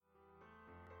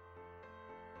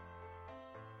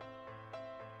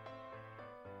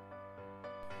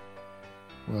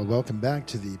Well, welcome back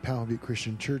to the Powell Butte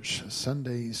Christian Church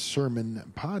Sunday Sermon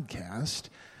Podcast.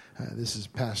 This is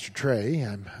Pastor Trey.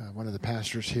 I'm one of the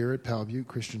pastors here at Powell Butte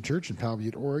Christian Church in Powell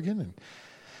Butte, Oregon. And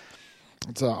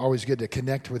it's always good to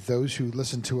connect with those who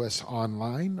listen to us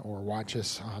online or watch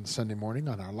us on Sunday morning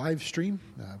on our live stream.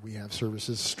 We have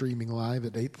services streaming live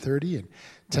at 8:30 and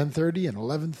 10:30 and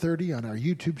 11:30 on our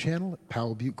YouTube channel at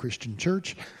Powell Butte Christian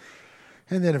Church.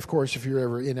 And then, of course, if you're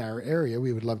ever in our area,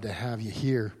 we would love to have you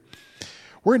here.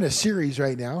 We're in a series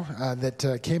right now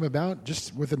that came about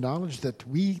just with the knowledge that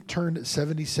we turned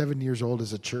 77 years old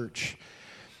as a church.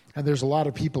 And there's a lot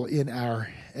of people in our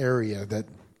area that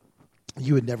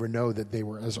you would never know that they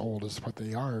were as old as what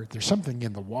they are. There's something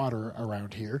in the water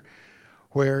around here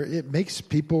where it makes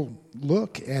people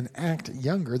look and act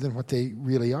younger than what they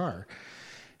really are.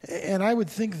 And I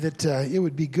would think that it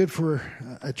would be good for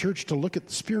a church to look at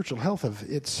the spiritual health of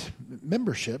its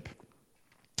membership.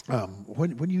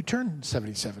 When you turn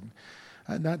 77,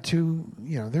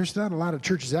 there's not a lot of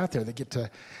churches out there that get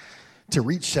to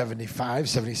reach 75,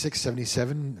 76,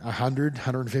 77, 100,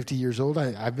 150 years old.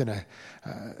 I've been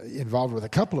involved with a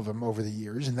couple of them over the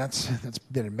years, and that's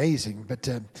been amazing. But,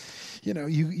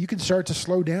 you can start to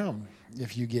slow down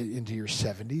if you get into your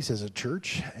 70s as a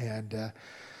church, and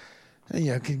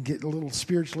can get a little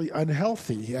spiritually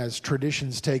unhealthy as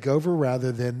traditions take over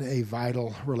rather than a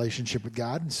vital relationship with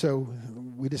God. And so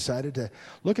we decided to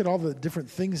look at all the different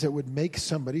things that would make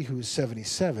somebody who's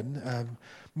 77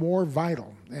 more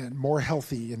vital and more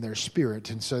healthy in their spirit.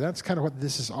 And so that's kind of what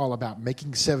this is all about,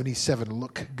 making 77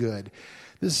 look good.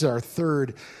 This is our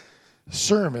third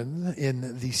sermon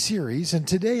in the series. And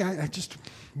today I just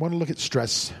want to look at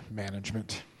stress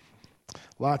management.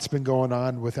 Lots been going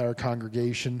on with our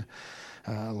congregation.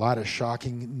 A lot of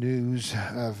shocking news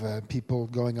of people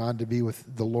going on to be with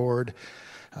the Lord.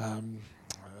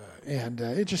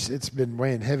 It's been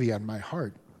weighing heavy on my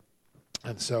heart.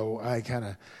 And so I kind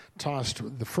of tossed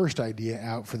the first idea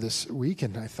out for this week,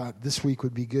 and I thought this week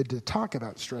would be good to talk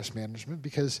about stress management,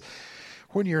 because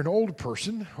when you're an old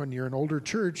person, when you're an older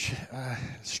church,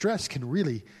 stress can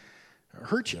really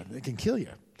hurt you. It can kill you.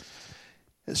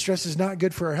 Stress is not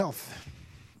good for our health.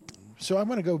 So I'm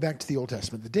going to go back to the Old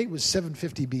Testament. The date was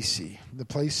 750 BC. The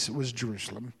place was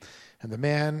Jerusalem, and the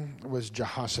man was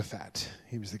Jehoshaphat.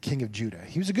 He was the king of Judah.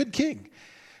 He was a good king.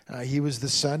 He was the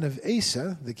son of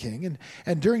Asa, the king.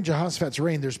 And during Jehoshaphat's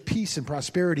reign, there's peace and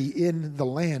prosperity in the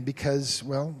land because,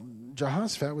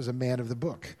 Jehoshaphat was a man of the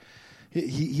book.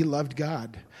 He loved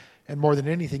God. And more than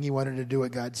anything, he wanted to do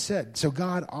what God said. So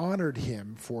God honored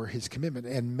him for his commitment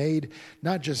and made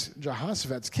not just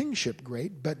Jehoshaphat's kingship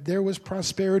great, but there was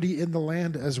prosperity in the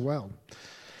land as well.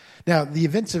 Now, the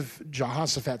events of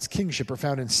Jehoshaphat's kingship are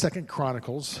found in 2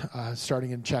 Chronicles,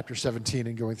 starting in chapter 17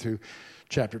 and going through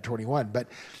chapter 21. But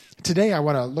today I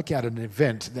want to look at an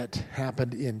event that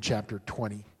happened in chapter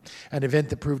 20, an event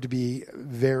that proved to be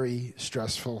very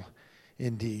stressful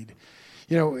indeed.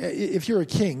 If you're a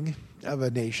king of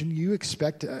a nation, you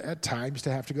expect at times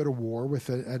to have to go to war with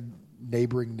a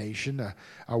neighboring nation,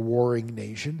 a warring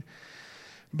nation.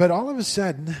 But all of a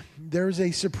sudden, there's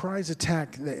a surprise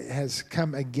attack that has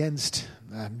come against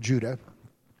Judah,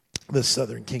 the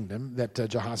southern kingdom that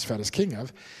Jehoshaphat is king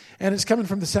of, and it's coming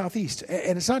from the southeast.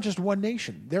 And it's not just one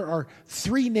nation. There are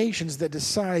three nations that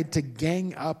decide to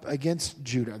gang up against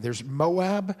Judah. There's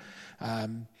Moab,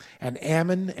 and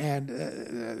Ammon, and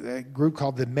a group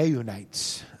called the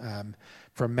Meunites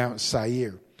from Mount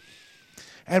Seir.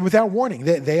 And without warning,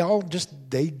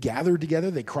 they gathered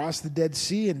together, they crossed the Dead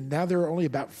Sea, and now they're only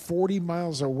about 40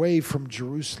 miles away from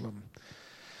Jerusalem.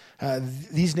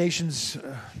 These nations,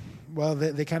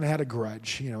 they kind of had a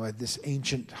grudge, this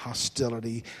ancient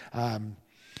hostility.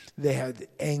 They had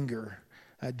anger,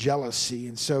 jealousy,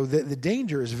 and so the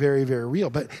danger is very, very real.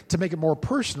 But to make it more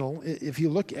personal, if you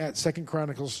look at 2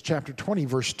 Chronicles chapter 20,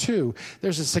 verse 2,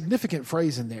 there's a significant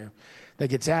phrase in there that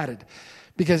gets added,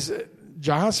 because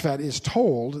Jehoshaphat is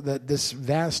told that this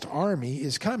vast army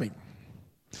is coming.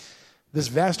 This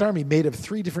vast army made of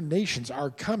three different nations are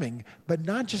coming, but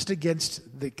not just against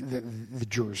the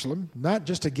Jerusalem, not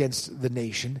just against the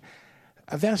nation.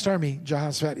 A vast army,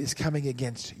 Jehoshaphat, is coming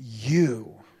against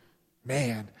you.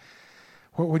 Man,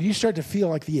 when you start to feel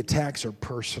like the attacks are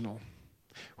personal,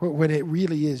 when it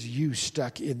really is you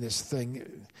stuck in this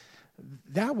thing,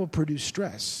 that will produce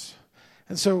stress.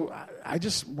 And so I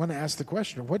just want to ask the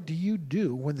question, what do you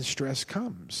do when the stress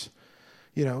comes?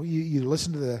 You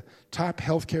listen to the top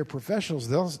healthcare professionals,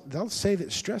 they'll say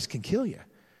that stress can kill you.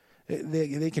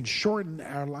 They can shorten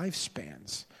our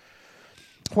lifespans.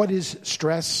 What is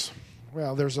stress?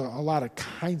 Well, there's a lot of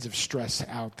kinds of stress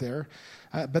out there,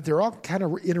 but they're all kind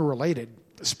of interrelated.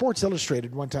 Sports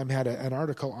Illustrated one time had an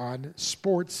article on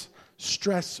sports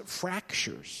stress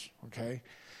fractures, okay?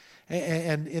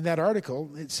 And in that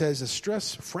article, it says a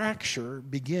stress fracture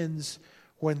begins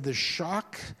when the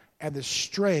shock and the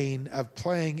strain of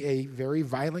playing a very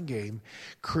violent game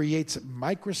creates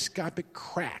microscopic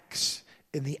cracks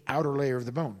in the outer layer of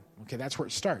the bone. Okay, that's where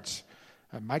it starts.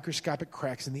 Microscopic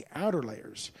cracks in the outer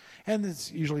layers. And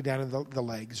it's usually down in the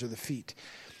legs or the feet.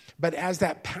 But as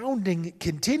that pounding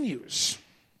continues,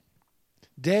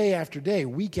 day after day,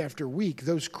 week after week,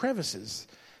 those crevices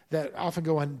that often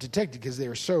go undetected because they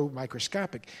are so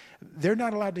microscopic, they're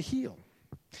not allowed to heal.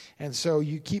 And so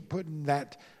you keep putting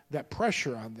that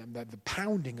pressure on them, the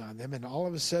pounding on them, and all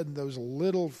of a sudden those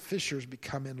little fissures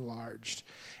become enlarged.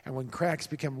 And when cracks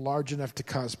become large enough to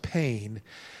cause pain,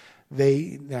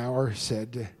 they now are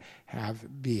said to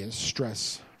be a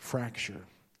stress fracture.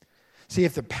 See,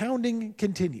 if the pounding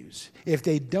continues, if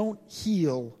they don't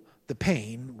heal the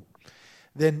pain,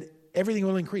 then everything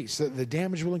will increase. The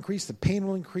damage will increase, the pain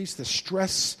will increase, the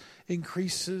stress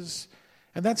increases.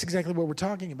 And that's exactly what we're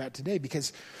talking about today,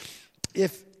 because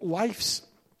if life's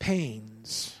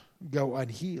pains go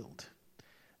unhealed,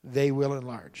 they will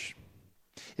enlarge.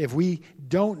 If we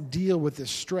don't deal with the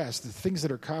stress, the things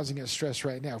that are causing us stress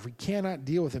right now, if we cannot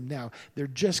deal with them now, they're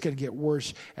just going to get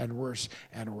worse and worse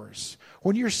and worse.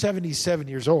 When you're 77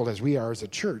 years old, as we are as a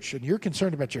church, and you're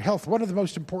concerned about your health, one of the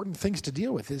most important things to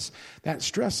deal with is that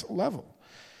stress level.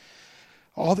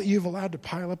 All that you've allowed to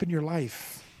pile up in your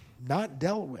life, not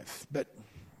dealt with, but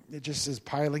it just is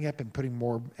piling up and putting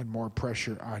more and more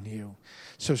pressure on you.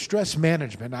 So stress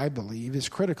management, I believe, is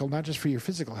critical, not just for your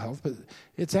physical health, but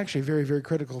it's actually very, very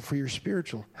critical for your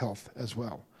spiritual health as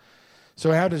well.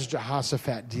 So how does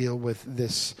Jehoshaphat deal with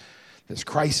this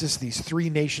crisis, these three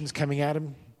nations coming at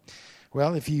him?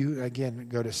 Well, if you, again,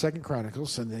 go to 2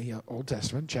 Chronicles in the Old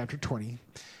Testament, chapter 20,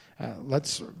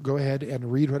 let's go ahead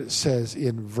and read what it says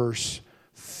in verse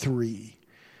 3.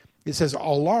 It says,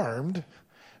 alarmed,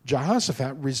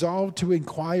 Jehoshaphat resolved to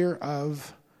inquire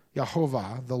of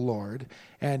Jehovah, the Lord,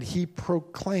 and he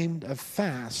proclaimed a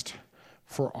fast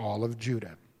for all of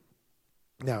Judah.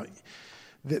 Now,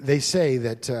 they say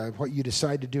that what you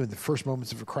decide to do in the first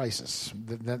moments of a crisis,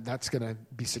 that's going to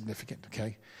be significant,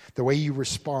 okay? The way you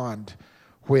respond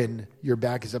when your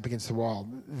back is up against the wall,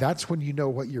 that's when you know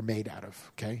what you're made out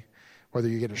of, okay? Whether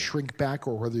you're going to shrink back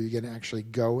or whether you're going to actually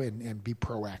go and be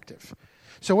proactive.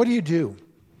 So what do you do?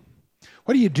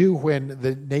 What do you do when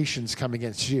the nations come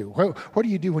against you? What do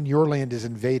you do when your land is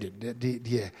invaded? Do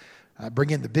you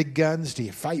bring in the big guns? Do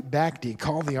you fight back? Do you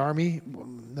call the army?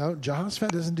 No,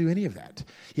 Jehoshaphat doesn't do any of that.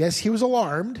 Yes, he was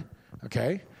alarmed,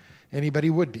 okay?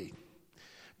 Anybody would be.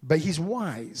 But he's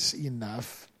wise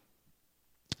enough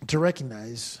to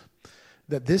recognize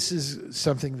that this is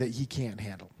something that he can't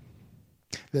handle.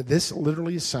 That this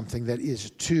literally is something that is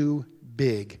too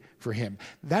big for him.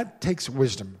 That takes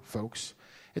wisdom, folks.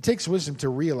 It takes wisdom to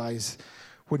realize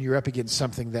when you're up against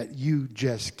something that you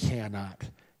just cannot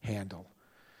handle.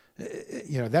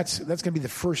 That's going to be the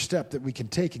first step that we can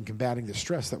take in combating the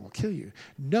stress that will kill you.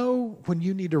 Know when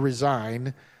you need to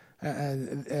resign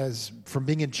as from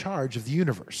being in charge of the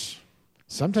universe.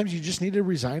 Sometimes you just need to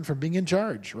resign from being in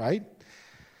charge, right?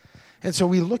 And so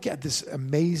we look at this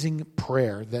amazing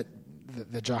prayer that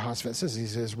Jehoshaphat says. He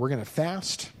says, we're going to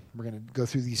fast, we're going to go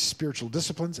through these spiritual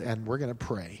disciplines, and we're going to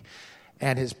pray.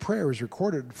 And his prayer is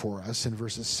recorded for us in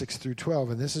verses 6 through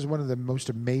 12. And this is one of the most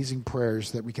amazing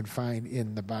prayers that we can find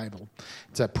in the Bible.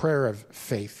 It's a prayer of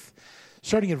faith.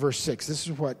 Starting in verse 6, this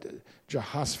is what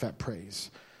Jehoshaphat prays.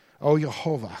 O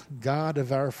Jehovah, God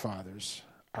of our fathers,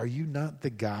 are you not the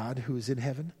God who is in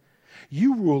heaven?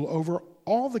 You rule over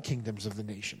all the kingdoms of the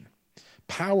nation.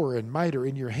 Power and might are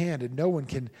in your hand, and no one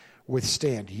can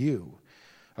withstand you.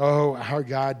 Oh, our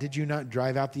God, did you not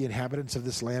drive out the inhabitants of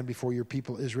this land before your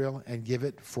people Israel and give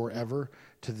it forever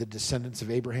to the descendants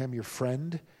of Abraham, your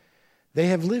friend? They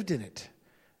have lived in it.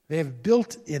 They have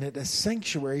built in it a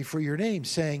sanctuary for your name,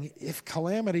 saying, if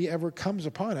calamity ever comes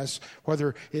upon us,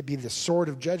 whether it be the sword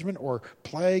of judgment or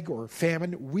plague or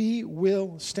famine, we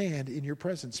will stand in your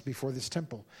presence before this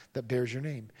temple that bears your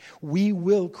name. We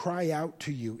will cry out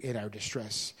to you in our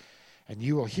distress, and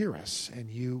you will hear us, and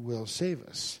you will save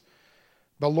us.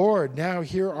 But Lord, now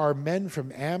here are men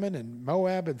from Ammon and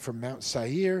Moab and from Mount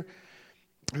Seir,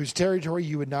 whose territory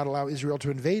you would not allow Israel to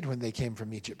invade when they came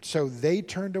from Egypt. So they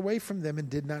turned away from them and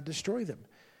did not destroy them.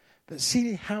 But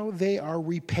see how they are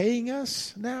repaying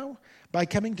us now by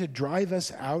coming to drive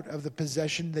us out of the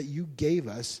possession that you gave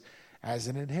us as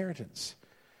an inheritance.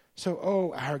 So,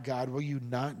 oh, our God, will you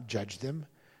not judge them?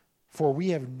 For we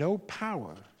have no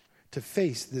power to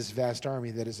face this vast army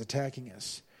that is attacking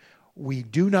us. We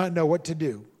do not know what to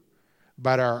do,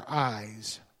 but our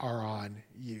eyes are on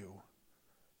you.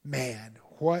 Man,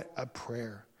 what a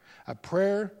prayer. A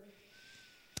prayer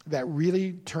that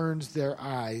really turns their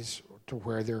eyes to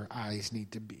where their eyes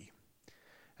need to be.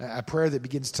 A prayer that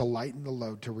begins to lighten the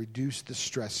load, to reduce the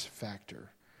stress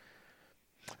factor.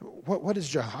 What is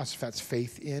Jehoshaphat's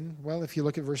faith in? Well, if you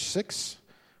look at verse 6,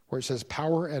 where it says,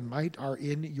 power and might are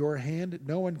in your hand.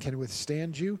 No one can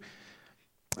withstand you.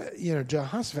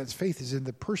 Jehoshaphat's faith is in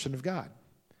the person of God.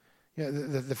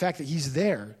 The fact that he's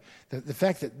there, the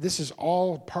fact that this is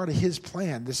all part of his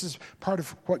plan. This is part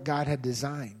of what God had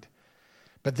designed.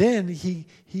 But then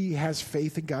he has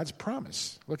faith in God's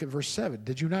promise. Look at verse 7.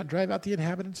 Did you not drive out the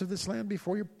inhabitants of this land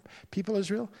before your people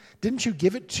Israel? Didn't you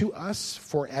give it to us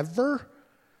forever?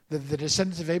 The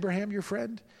descendants of Abraham, your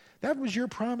friend? That was your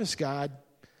promise, God.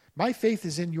 My faith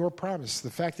is in your promise, the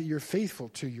fact that you're faithful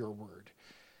to your word.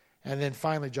 And then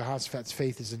finally, Jehoshaphat's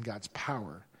faith is in God's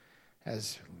power.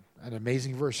 As an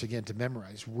amazing verse, again, to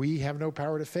memorize. We have no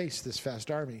power to face this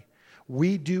vast army.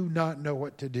 We do not know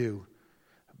what to do,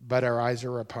 but our eyes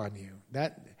are upon you.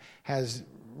 That has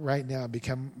right now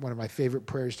become one of my favorite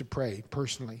prayers to pray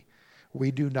personally.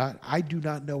 I do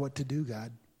not know what to do,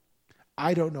 God.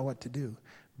 I don't know what to do,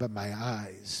 but my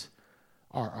eyes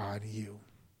are on you.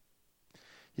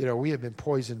 We have been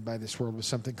poisoned by this world with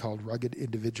something called rugged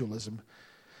individualism,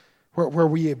 where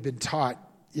we have been taught,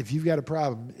 if you've got a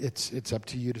problem, it's up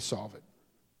to you to solve it.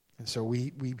 And so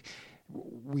we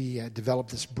develop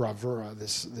this bravura,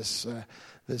 this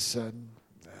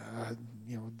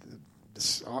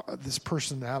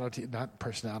personality, not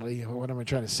personality. What am I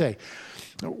trying to say?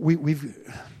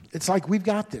 It's like we've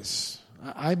got this.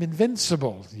 I'm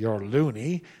invincible. You're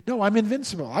loony. No, I'm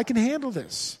invincible. I can handle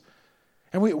this.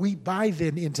 And we buy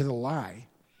then into the lie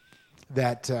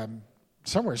that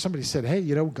somewhere somebody said, hey,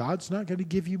 God's not going to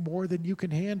give you more than you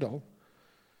can handle.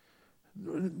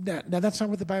 Now, that's not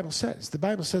what the Bible says. The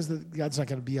Bible says that God's not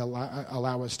going to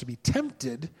allow us to be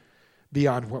tempted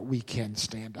beyond what we can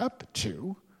stand up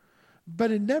to.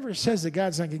 But it never says that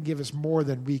God's not going to give us more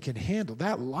than we can handle.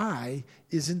 That lie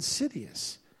is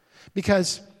insidious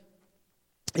because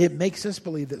it makes us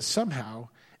believe that somehow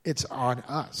it's on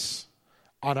us,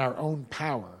 on our own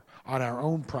power, on our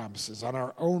own promises, on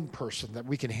our own person, that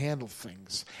we can handle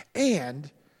things. And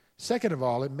second of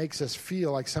all, it makes us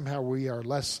feel like somehow we are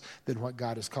less than what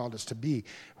God has called us to be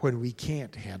when we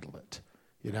can't handle it.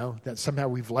 That somehow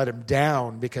we've let him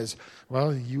down because,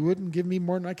 well, you wouldn't give me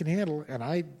more than I can handle, and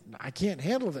I can't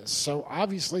handle this. So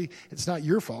obviously it's not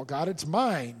your fault, God, it's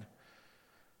mine.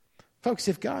 Folks,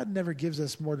 if God never gives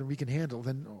us more than we can handle,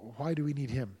 then why do we need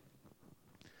him?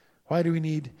 Why do we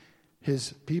need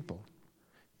his people?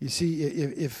 You see,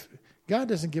 if God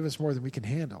doesn't give us more than we can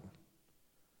handle,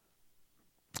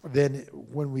 then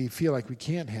when we feel like we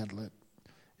can't handle it,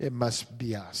 it must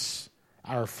be us,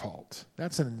 our fault.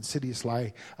 That's an insidious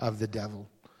lie of the devil.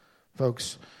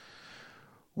 Folks,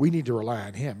 we need to rely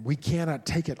on him. We cannot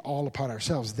take it all upon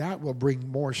ourselves. That will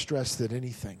bring more stress than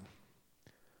anything.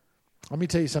 Let me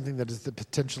tell you something that has the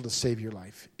potential to save your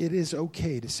life. It is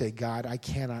okay to say, God, I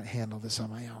cannot handle this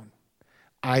on my own.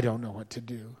 I don't know what to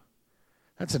do.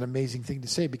 That's an amazing thing to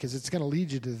say because it's going to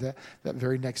lead you to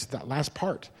that last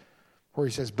part where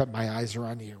he says, but my eyes are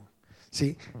on you.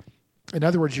 See, in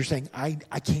other words, you're saying, I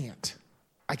can't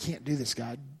do this,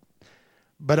 God,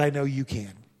 but I know you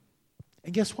can.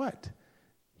 And guess what?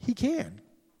 He can.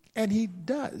 And he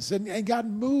does. And God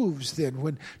moves then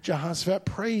when Jehoshaphat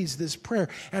prays this prayer.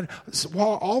 And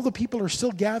while all the people are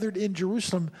still gathered in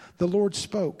Jerusalem, the Lord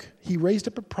spoke. He raised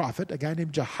up a prophet, a guy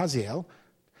named Jahaziel.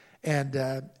 And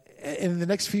in the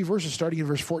next few verses, starting in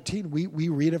verse 14, we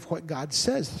read of what God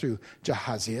says through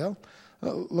Jahaziel.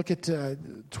 Look at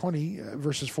 20,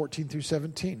 verses 14 through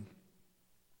 17.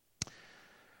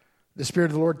 The Spirit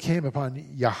of the Lord came upon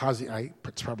Jahaziel,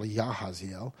 it's probably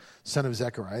Jahaziel, son of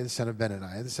Zechariah, the son of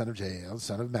Benaniah, the son of Jael, the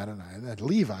son of Mattaniah, a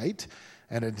Levite,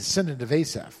 and a descendant of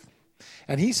Asaph.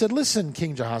 And he said, listen,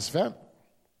 King Jehoshaphat,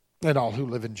 and all who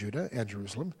live in Judah and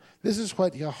Jerusalem, this is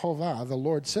what Yehovah, the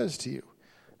Lord, says to you.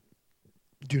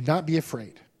 Do not be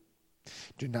afraid.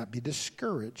 Do not be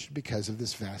discouraged because of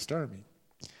this vast army.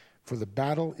 For the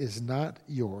battle is not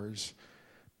yours,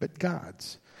 but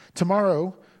God's.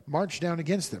 Tomorrow, march down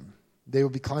against them. They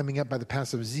will be climbing up by the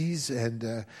pass of Ziz,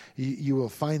 and you will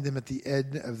find them at the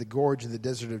end of the gorge in the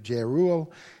desert of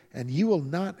Jeruel, and you will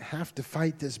not have to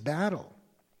fight this battle.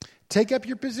 Take up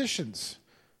your positions.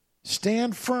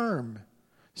 Stand firm.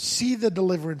 See the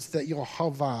deliverance that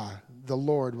Yehovah, the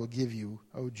Lord, will give you,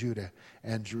 O Judah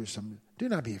and Jerusalem. Do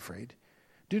not be afraid.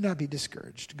 Do not be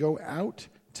discouraged. Go out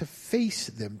to face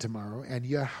them tomorrow, and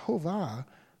Yehovah,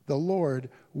 The Lord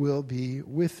will be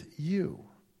with you.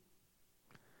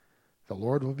 The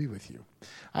Lord will be with you.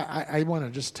 I want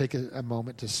to just take a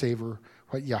moment to savor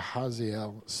what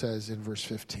Yahaziel says in verse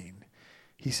 15.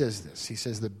 He says this. He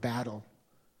says, the battle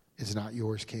is not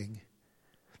yours, King.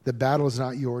 The battle is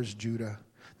not yours, Judah.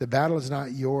 The battle is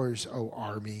not yours, O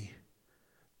army.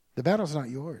 The battle is not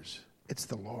yours. It's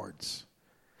the Lord's.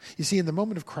 You see, in the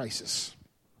moment of crisis,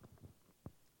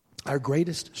 our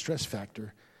greatest stress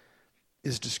factor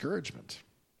is discouragement.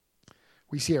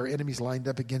 We see our enemies lined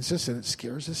up against us, and it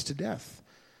scares us to death.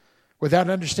 Without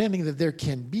understanding that there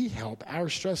can be help, our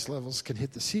stress levels can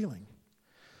hit the ceiling.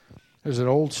 There's an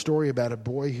old story about a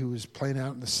boy who was playing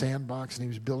out in the sandbox, and he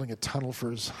was building a tunnel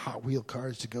for his Hot Wheel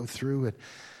cars to go through.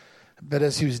 But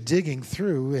as he was digging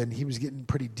through, and he was getting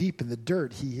pretty deep in the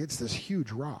dirt, he hits this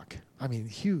huge rock. I mean,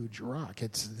 huge rock.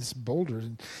 It's this boulder,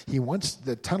 and he wants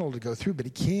the tunnel to go through, but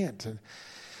he can't.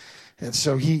 And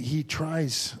so he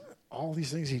tries all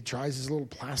these things. He tries his little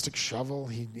plastic shovel.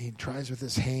 He tries with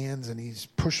his hands, and he's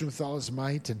pushing with all his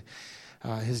might. And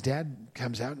his dad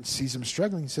comes out and sees him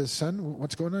struggling. He says, son,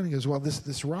 what's going on? He goes, well,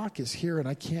 this rock is here, and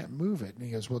I can't move it. And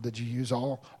he goes, well, did you use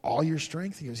all your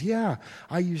strength? He goes, yeah,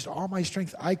 I used all my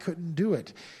strength. I couldn't do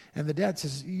it. And the dad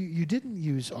says, you didn't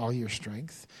use all your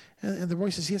strength. And the boy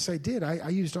says, yes, I did. I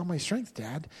used all my strength,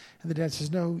 Dad. And the dad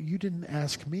says, no, you didn't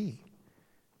ask me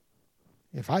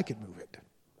if I could move it.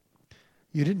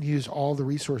 You didn't use all the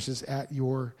resources at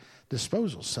your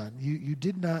disposal, son. You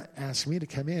did not ask me to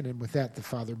come in. And with that, the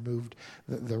father moved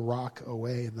the rock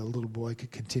away, and the little boy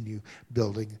could continue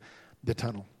building the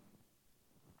tunnel.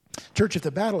 Church, if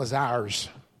the battle is ours,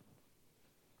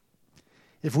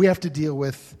 if we have to deal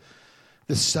with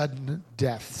the sudden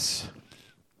deaths,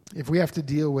 if we have to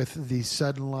deal with the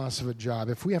sudden loss of a job,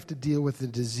 if we have to deal with the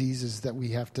diseases that we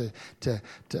have to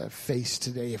face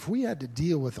today, if we had to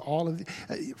deal with all of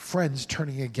the friends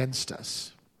turning against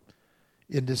us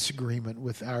in disagreement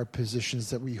with our positions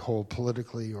that we hold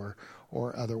politically or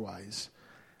otherwise,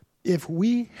 if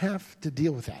we have to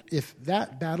deal with that, if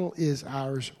that battle is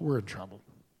ours, we're in trouble.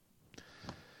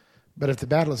 But if the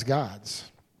battle is God's,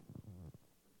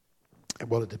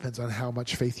 well, it depends on how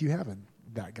much faith you have in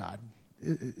that God.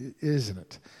 Isn't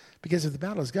it? Because if the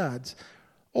battle is God's,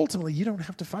 ultimately you don't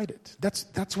have to fight it.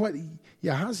 That's what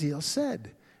Yahaziel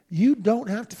said. You don't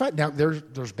have to fight. Now,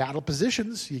 there's battle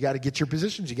positions. You got to get your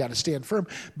positions. You got to stand firm.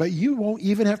 But you won't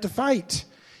even have to fight.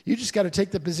 You just got to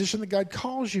take the position that God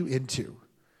calls you into.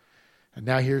 And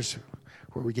now here's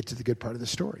where we get to the good part of the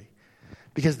story.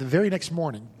 Because the very next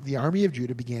morning, the army of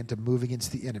Judah began to move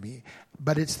against the enemy.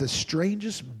 But it's the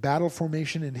strangest battle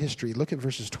formation in history. Look at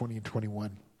verses 20 and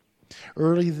 21.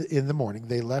 Early in the morning,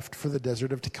 they left for the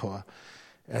desert of Tekoa.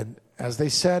 And as they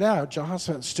set out,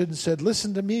 Jehoshaphat stood and said,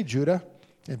 listen to me, Judah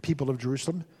and people of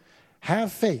Jerusalem.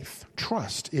 Have faith,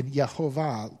 trust in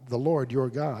Yehovah, the Lord your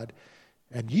God,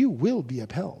 and you will be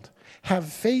upheld. Have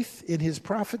faith in his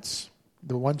prophets,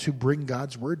 the ones who bring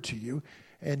God's word to you,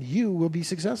 and you will be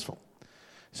successful.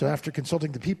 So after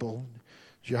consulting the people,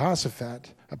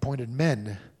 Jehoshaphat appointed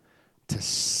men to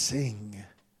sing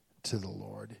to the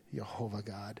Lord, Yehovah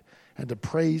God, and to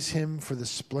praise him for the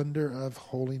splendor of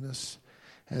holiness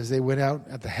as they went out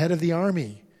at the head of the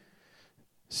army,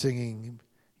 singing,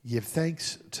 give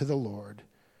thanks to the Lord,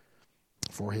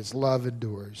 for his love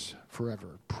endures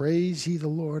forever. Praise ye the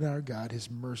Lord our God,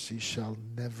 his mercy shall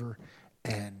never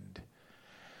end.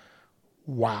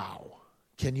 Wow.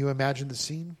 Can you imagine the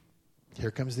scene?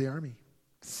 Here comes the army.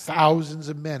 Thousands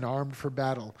of men armed for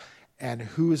battle. And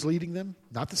who is leading them?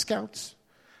 Not the scouts.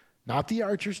 Not the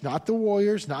archers, not the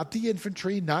warriors, not the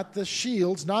infantry, not the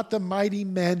shields, not the mighty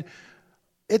men.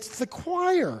 It's the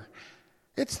choir.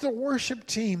 It's the worship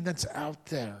team that's out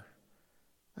there.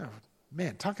 Oh,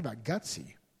 man, talk about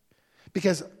gutsy.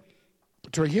 Because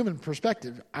to a human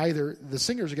perspective, either the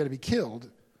singers are going to be killed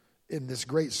in this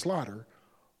great slaughter,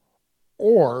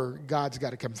 or God's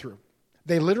got to come through.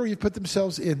 They literally put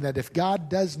themselves in that if God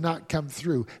does not come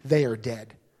through, they are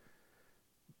dead.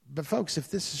 But folks, if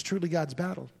this is truly God's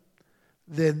battle,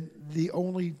 then the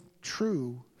only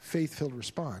true faith-filled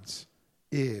response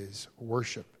is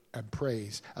worship and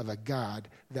praise of a God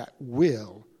that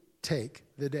will take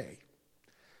the day.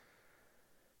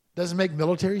 Doesn't make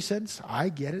military sense. I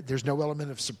get it. There's no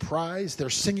element of surprise. They're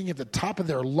singing at the top of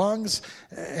their lungs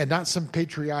and not some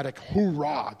patriotic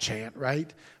hoorah chant,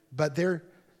 right? But they're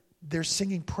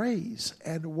singing praise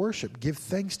and worship. Give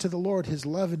thanks to the Lord. His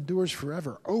love endures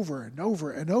forever. Over and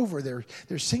over and over.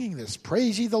 They're singing this.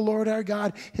 Praise ye the Lord our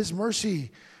God. His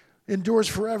mercy endures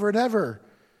forever and ever.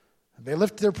 They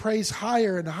lift their praise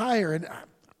higher and higher. And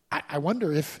I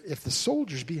wonder if the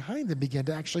soldiers behind them began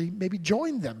to actually maybe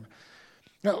join them.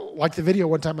 Like the video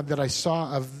one time that I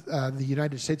saw of the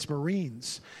United States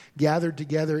Marines gathered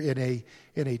together in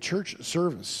a church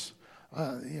service.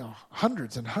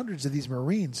 Hundreds and hundreds of these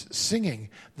Marines singing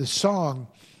the song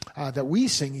that we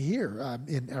sing here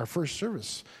in our first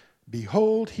service.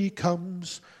 Behold, he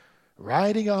comes,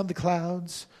 riding on the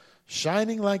clouds,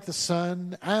 shining like the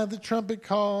sun, and the trumpet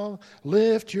call,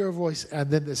 lift your voice.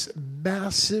 And then this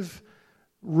massive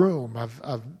room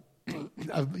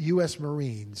of U.S.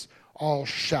 Marines all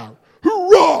shout,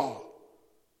 hurrah!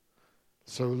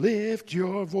 So lift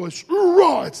your voice,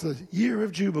 hurrah! It's the year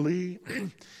of Jubilee.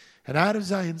 And out of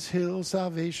Zion's hill,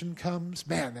 salvation comes.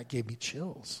 Man, that gave me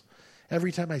chills.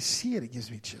 Every time I see it, it gives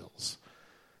me chills.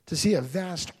 To see a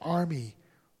vast army,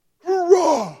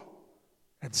 hurrah!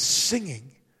 And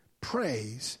singing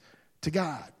praise to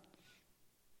God.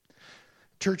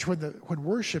 Church, when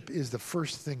worship is the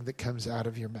first thing that comes out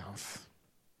of your mouth,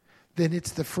 then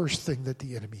it's the first thing that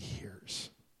the enemy hears.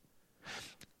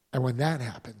 And when that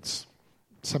happens,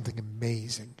 something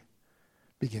amazing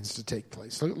begins to take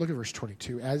place. Look at verse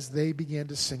 22. As they began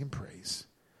to sing and praise,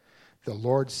 the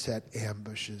Lord set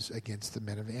ambushes against the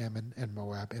men of Ammon and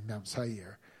Moab and Mount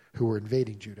Seir, who were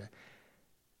invading Judah,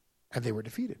 and they were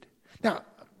defeated. Now,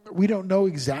 we don't know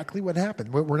exactly what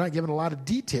happened. We're not given a lot of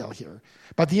detail here.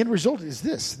 But the end result is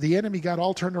this. The enemy got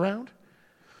all turned around.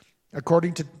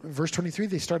 According to verse 23,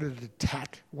 they started to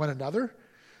attack one another.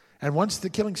 And once the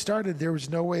killing started, there was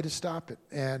no way to stop it.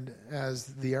 And as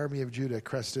the army of Judah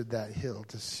crested that hill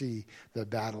to see the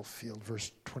battlefield,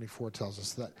 verse 24 tells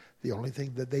us that the only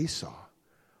thing that they saw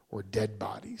were dead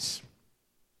bodies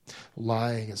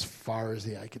lying as far as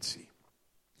the eye could see.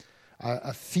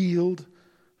 A field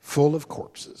full of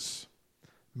corpses.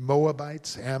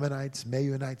 Moabites, Ammonites,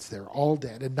 Meunites, they're all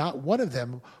dead. And not one of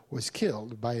them was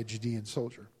killed by a Judean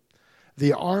soldier.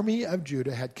 The army of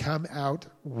Judah had come out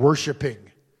worshiping,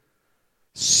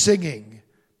 singing,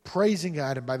 praising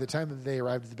God. And by the time that they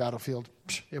arrived at the battlefield,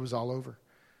 it was all over.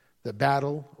 The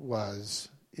battle was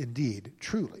indeed,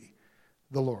 truly,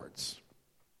 the Lord's.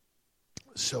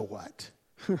 So what?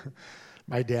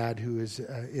 My dad, who is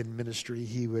in ministry,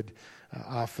 he would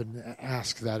often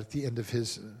ask that at the end of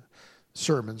his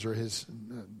sermons or his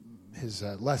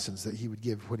lessons that he would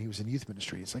give when he was in youth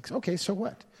ministry. It's like, okay, so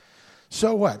what?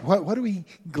 So what? What do we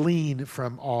glean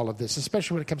from all of this,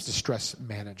 especially when it comes to stress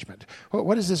management?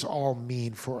 What does this all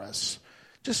mean for us?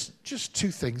 Just two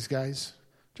things, guys.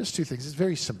 Just two things. It's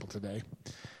very simple today.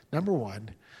 Number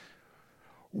one,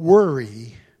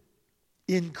 worry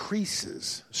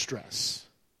increases stress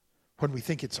when we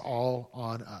think it's all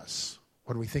on us,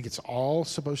 when we think it's all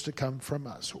supposed to come from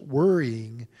us.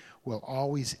 Worrying will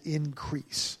always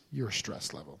increase your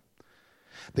stress level.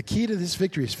 The key to this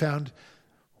victory is found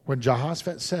when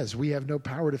Jehoshaphat says, we have no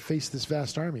power to face this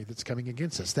vast army that's coming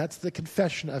against us. That's the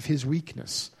confession of his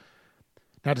weakness.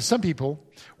 Now, to some people,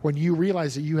 when you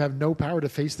realize that you have no power to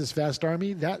face this vast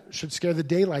army, that should scare the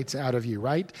daylights out of you,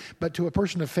 right? But to a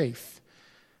person of faith,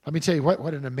 let me tell you what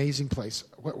an amazing place,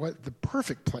 what the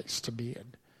perfect place to be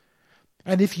in.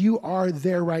 And if you are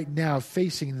there right now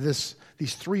facing these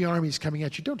three armies coming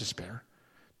at you, don't despair.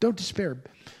 Don't despair,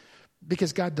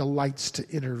 because God delights to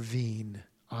intervene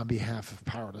on behalf of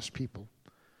powerless people.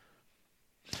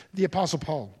 The Apostle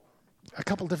Paul, a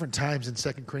couple different times in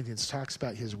 2 Corinthians, talks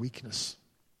about his weakness.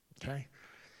 Okay?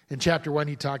 In chapter 1,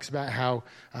 he talks about how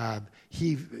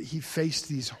he faced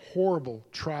these horrible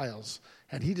trials,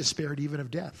 and he despaired even of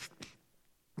death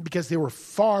because they were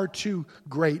far too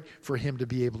great for him to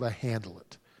be able to handle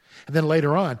it. And then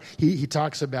later on, he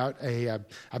talks about a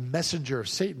messenger of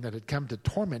Satan that had come to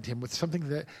torment him with something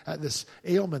that this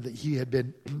ailment that he had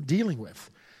been dealing with.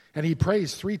 And he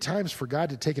prays 3 times for God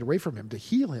to take it away from him, to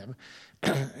heal him,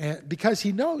 because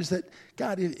he knows that,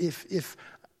 God, if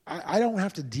I don't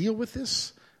have to deal with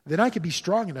this, then I could be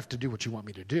strong enough to do what you want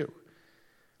me to do.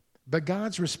 But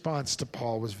God's response to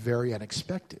Paul was very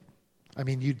unexpected. I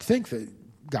mean, you'd think that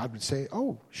God would say,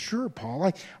 oh, sure,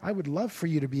 Paul, I would love for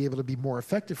you to be able to be more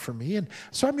effective for me. And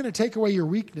so I'm going to take away your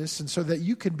weakness, and so that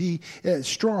you can be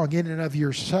strong in and of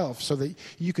yourself, so that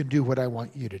you can do what I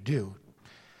want you to do.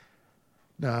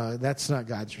 No, that's not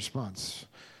God's response.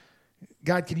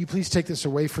 God, can you please take this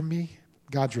away from me?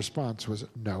 God's response was,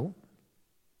 no,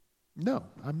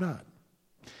 I'm not.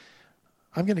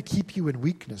 I'm going to keep you in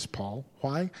weakness, Paul.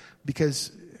 Why?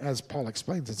 Because, as Paul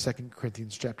explains in 2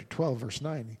 Corinthians chapter 12, verse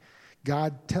 9,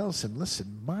 God tells him,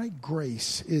 listen, my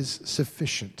grace is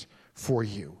sufficient for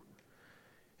you.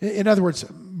 In other words,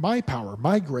 my power,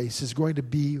 my grace is going to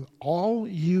be all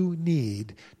you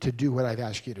need to do what I've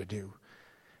asked you to do.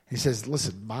 He says,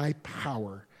 listen, my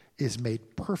power is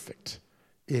made perfect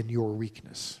in your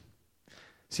weakness.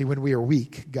 See, when we are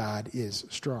weak, God is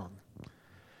strong.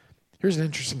 Here's an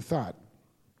interesting thought.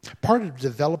 Part of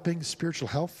developing spiritual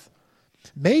health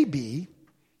may be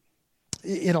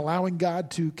in allowing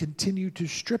God to continue to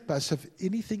strip us of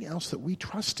anything else that we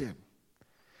trust in.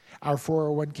 Our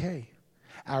 401k,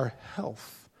 our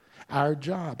health, our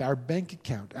job, our bank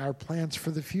account, our plans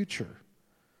for the future.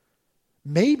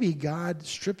 Maybe God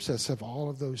strips us of all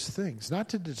of those things, not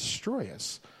to destroy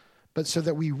us, but so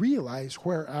that we realize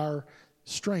where our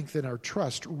strength and our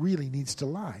trust really needs to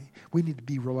lie. We need to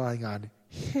be relying on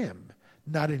Him,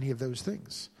 not any of those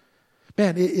things.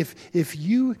 Man, if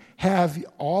you have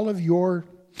all of your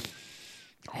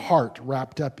heart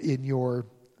wrapped up in your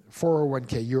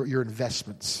 401k, your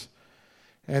investments,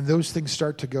 and those things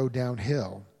start to go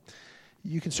downhill,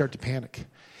 you can start to panic.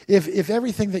 If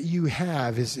everything that you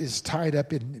have is tied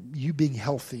up in you being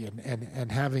healthy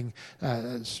and having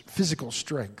physical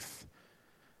strength,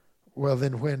 well,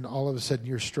 then when all of a sudden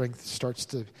your strength starts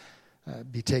to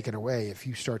be taken away, if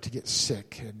you start to get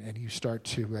sick and you start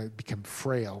to become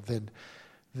frail, then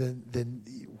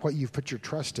what you've put your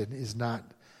trust in is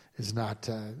not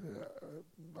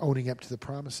owning up to the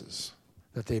promises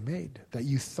that they made, that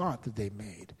you thought that they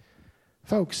made.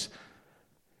 Folks,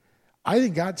 I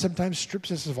think God sometimes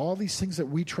strips us of all these things that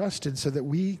we trust in so that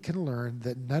we can learn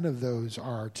that none of those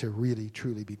are to really,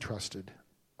 truly be trusted.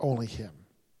 Only Him.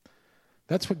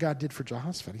 That's what God did for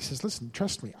Jehoshaphat. He says, listen,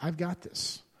 trust me, I've got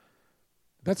this.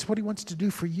 That's what He wants to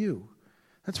do for you.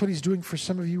 That's what He's doing for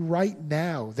some of you right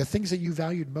now. The things that you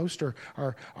valued most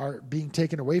are being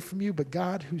taken away from you, but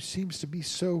God, who seems to be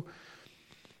so,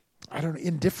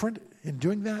 indifferent in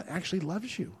doing that, actually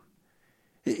loves you.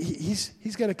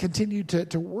 He's going to continue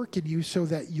to work in you so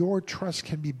that your trust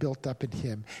can be built up in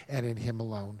Him and in Him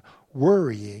alone.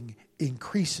 Worrying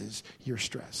increases your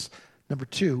stress. Number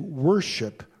 2,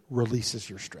 worship releases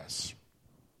your stress.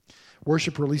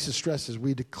 Worship releases stress as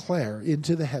we declare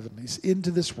into the heavenlies, into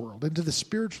this world, into the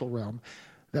spiritual realm,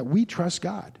 that we trust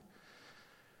God.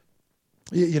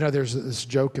 You know, there's this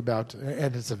joke about,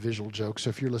 and it's a visual joke, so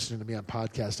if you're listening to me on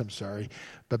podcast, I'm sorry.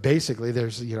 But basically,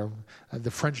 there's,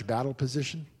 the French battle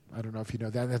position. I don't know if you know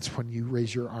that. That's when you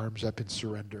raise your arms up in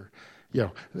surrender.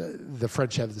 The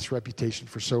French have this reputation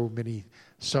for so many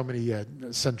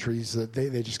centuries that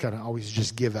they just kind of always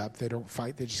just give up. They don't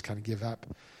fight. They just kind of give up.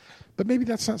 But maybe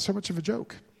that's not so much of a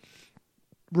joke.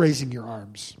 Raising your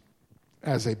arms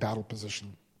as a battle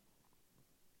position.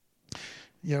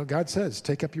 God says,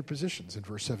 take up your positions in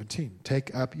verse 17.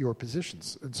 Take up your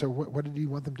positions. And so what did He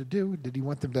want them to do? Did He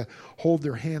want them to hold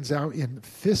their hands out in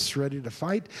fists ready to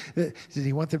fight? Did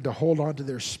He want them to hold on to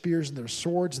their spears and their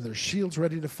swords and their shields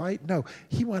ready to fight? No,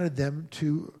 He wanted them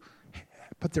to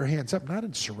put their hands up, not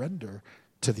in surrender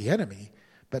to the enemy,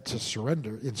 but to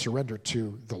surrender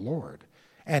to the Lord,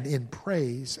 and in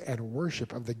praise and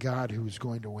worship of the God who is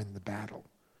going to win the battle.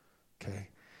 Okay?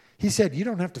 He said, you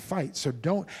don't have to fight, so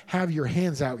don't have your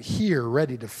hands out here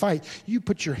ready to fight. You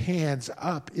put your hands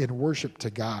up in worship to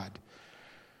God.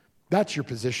 That's your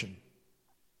position.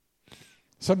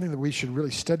 Something that we should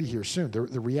really study here soon.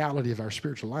 The reality of our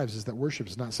spiritual lives is that worship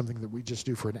is not something that we just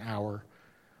do for an hour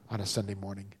on a Sunday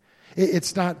morning.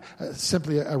 It's not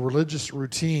simply a religious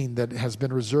routine that has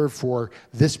been reserved for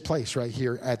this place right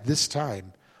here at this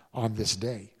time on this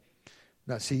day.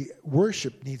 Now, see,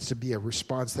 worship needs to be a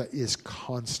response that is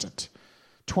constant.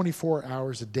 24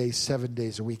 hours a day, 7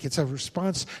 days a week. It's a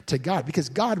response to God because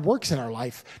God works in our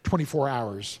life 24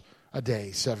 hours a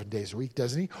day, 7 days a week,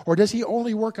 doesn't He? Or does He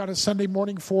only work on a Sunday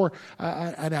morning for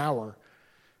an hour?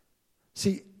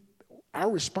 See, our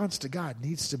response to God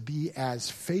needs to be as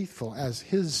faithful as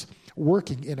His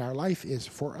working in our life is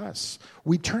for us.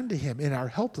 We turn to Him in our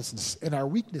helplessness, in our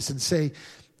weakness, and say,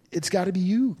 it's got to be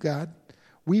You, God.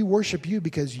 We worship You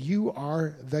because You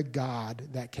are the God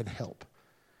that can help.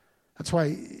 That's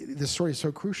why this story is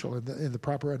so crucial in the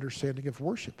proper understanding of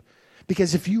worship.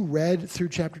 Because if you read through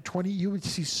chapter 20, you would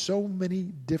see so many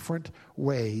different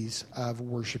ways of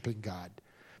worshiping God.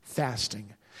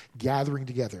 Fasting, gathering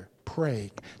together,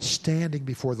 praying, standing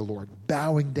before the Lord,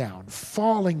 bowing down,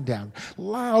 falling down,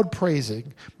 loud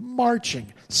praising,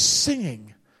 marching,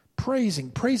 singing,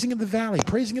 praising in the valley,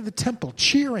 praising in the temple,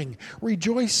 cheering,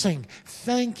 rejoicing,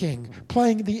 thanking,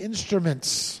 playing the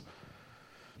instruments.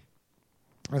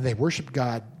 And they worshiped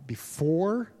God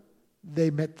before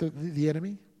they met the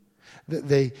enemy.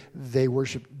 They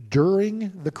worshiped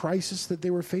during the crisis that they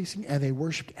were facing, and they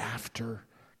worshiped after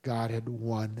God had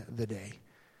won the day.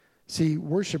 See,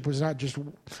 worship was not just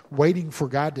waiting for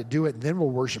God to do it and then we'll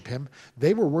worship Him.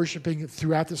 They were worshiping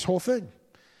throughout this whole thing.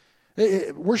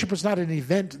 Worship was not an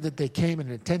event that they came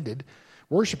and attended.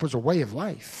 Worship was a way of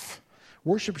life.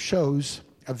 Worship shows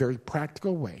a very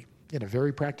practical way,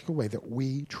 that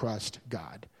we trust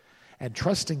God. And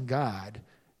trusting God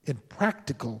in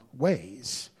practical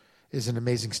ways is an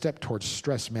amazing step towards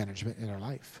stress management in our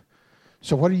life.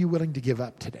 So what are you willing to give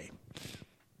up today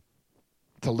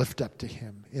to lift up to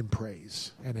him in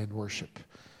praise and in worship?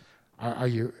 Are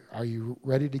you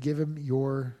ready to give him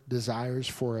your desires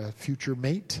for a future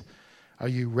mate? Are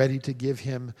you ready to give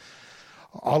him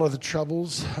all of the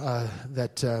troubles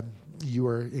that you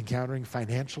are encountering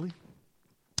financially?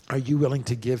 Are you willing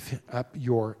to give up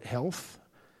your health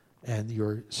and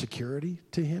your security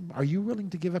to him? Are you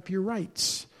willing to give up your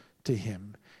rights to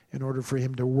him in order for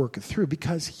him to work it through?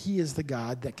 Because he is the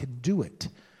God that can do it.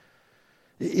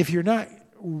 If you're not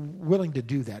willing to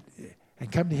do that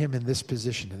and come to him in this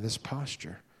position, in this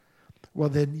posture, well,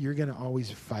 then you're going to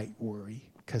always fight worry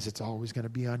because it's always going to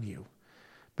be on you.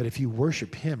 But if you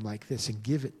worship him like this and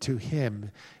give it to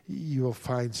him, you will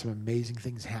find some amazing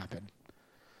things happen.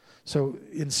 So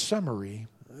in summary,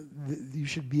 you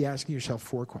should be asking yourself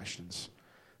 4 questions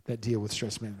that deal with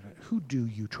stress management. Who do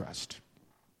you trust?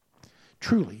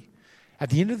 Truly, at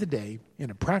the end of the day, in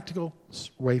a practical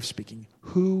way of speaking,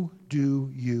 who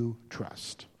do you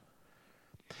trust?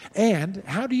 And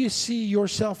how do you see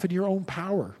yourself in your own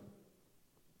power?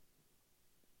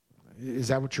 Is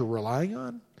that what you're relying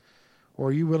on? Or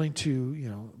are you willing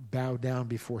to, bow down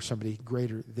before somebody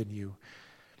greater than you?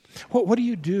 What do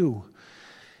you do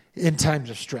in times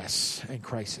of stress and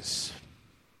crisis?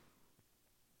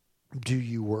 Do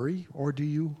you worry or do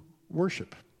you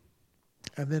worship?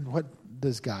 And then what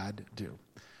does God do?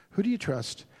 Who do you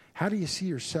trust? How do you see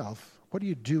yourself? What do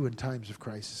you do in times of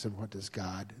crisis? And what does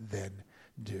God then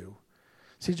do?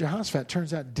 See, Jehoshaphat,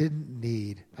 turns out, didn't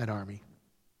need an army,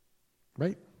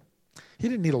 right? He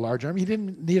didn't need a large army. He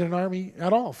didn't need an army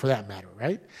at all, for that matter,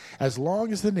 right? As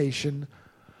long as the nation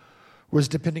was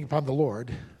depending upon the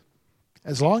Lord,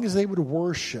 as long as they would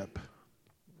worship,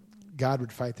 God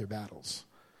would fight their battles.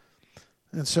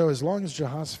 And so as long as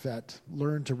Jehoshaphat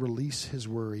learned to release his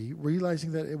worry,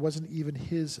 realizing that it wasn't even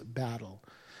his battle,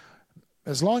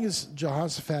 as long as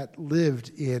Jehoshaphat lived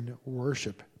in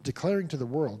worship, declaring to the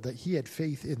world that he had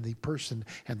faith in the person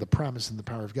and the promise and the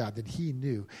power of God, then he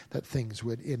knew that things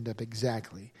would end up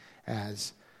exactly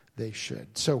as they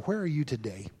should. So where are you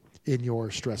today in your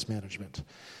stress management?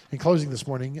 In closing this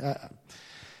morning,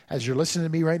 as you're listening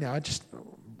to me right now,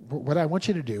 what I want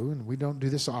you to do, and we don't do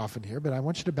this often here, but I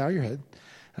want you to bow your head,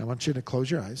 and I want you to close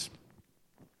your eyes,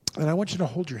 and I want you to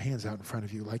hold your hands out in front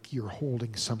of you like you're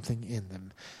holding something in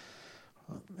them.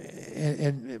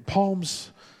 And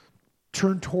palms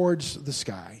turn towards the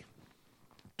sky,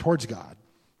 towards God.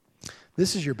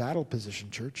 This is your battle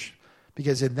position, church,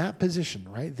 because in that position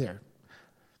right there,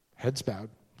 heads bowed,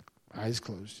 eyes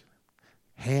closed,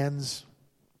 hands,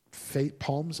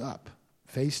 palms up,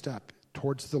 faced up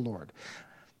towards the Lord.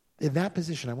 In that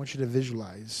position, I want you to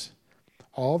visualize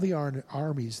all the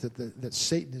armies that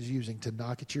Satan is using to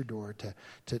knock at your door,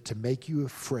 to make you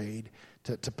afraid,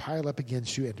 to pile up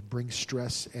against you and to bring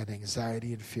stress and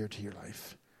anxiety and fear to your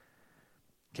life.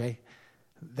 Okay?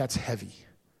 That's heavy.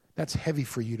 That's heavy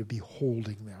for you to be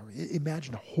holding now.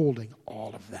 Imagine holding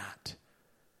all of that.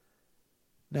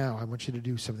 Now, I want you to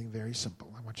do something very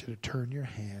simple. I want you to turn your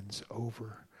hands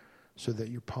over so that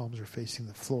your palms are facing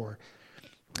the floor.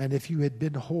 And if you had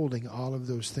been holding all of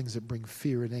those things that bring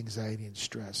fear and anxiety and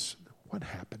stress, what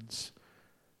happens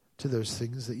to those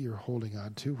things that you're holding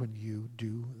on to when you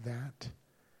do that?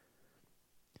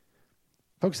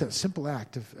 Folks, that simple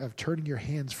act of turning your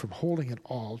hands from holding it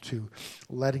all to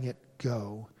letting it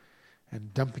go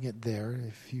and dumping it there,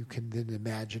 if you can then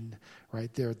imagine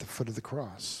right there at the foot of the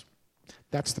cross,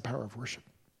 that's the power of worship.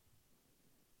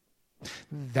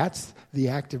 That's the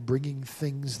act of bringing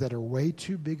things that are way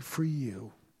too big for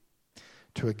you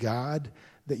to a God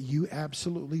that you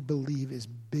absolutely believe is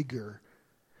bigger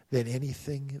than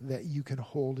anything that you can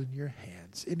hold in your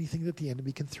hands, anything that the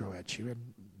enemy can throw at you.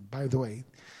 And by the way,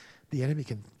 the enemy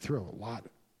can throw a lot.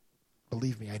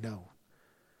 Believe me, I know.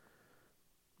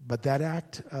 But that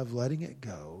act of letting it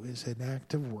go is an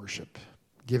act of worship,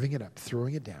 giving it up,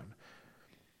 throwing it down.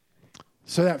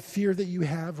 So that fear that you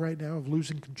have right now of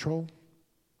losing control,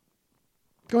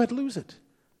 go ahead, lose it.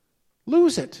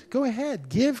 Lose it. Go ahead.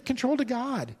 Give control to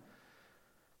God.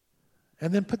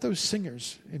 And then put those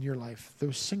singers in your life,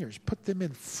 those singers, put them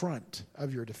in front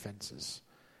of your defenses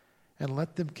and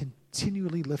let them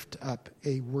continually lift up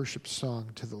a worship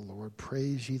song to the Lord.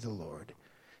 Praise ye the Lord.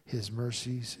 His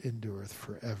mercies endureth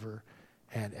forever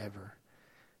and ever.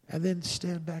 And then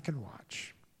stand back and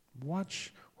watch.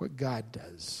 Watch what God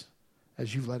does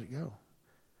as you let it go.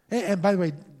 And by the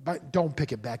way, don't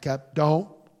pick it back up. Don't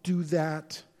do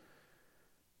that.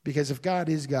 Because if God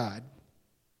is God,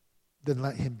 then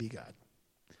let him be God.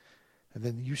 And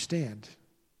then you stand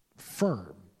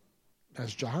firm,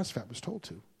 as Jehoshaphat was told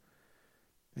to.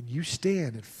 And you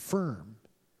stand firm,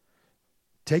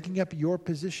 taking up your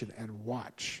position and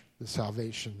watch the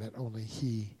salvation that only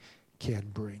he can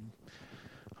bring.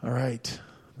 All right.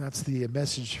 That's the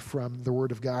message from the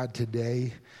Word of God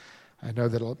today. I know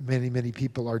that many, many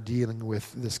people are dealing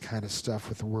with this kind of stuff,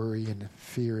 with worry and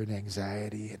fear and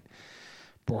anxiety. And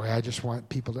boy, I just want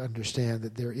people to understand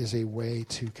that there is a way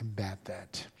to combat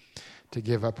that, to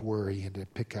give up worry and to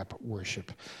pick up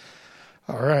worship.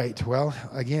 All right. Well,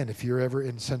 again, if you're ever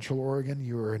in Central Oregon,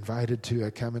 you are invited to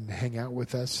come and hang out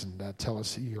with us and tell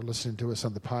us you're listening to us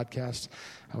on the podcast.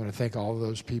 I want to thank all of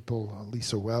those people,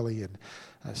 Lisa Welly and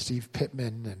Steve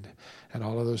Pittman and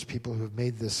all of those people who have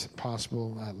made this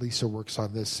possible. Lisa works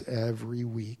on this every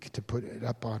week to put it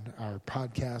up on our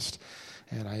podcast,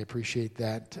 and I appreciate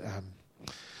that.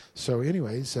 So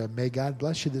anyways, may God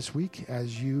bless you this week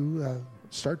as you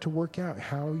start to work out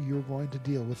how you're going to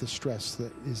deal with the stress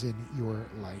that is in your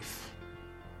life.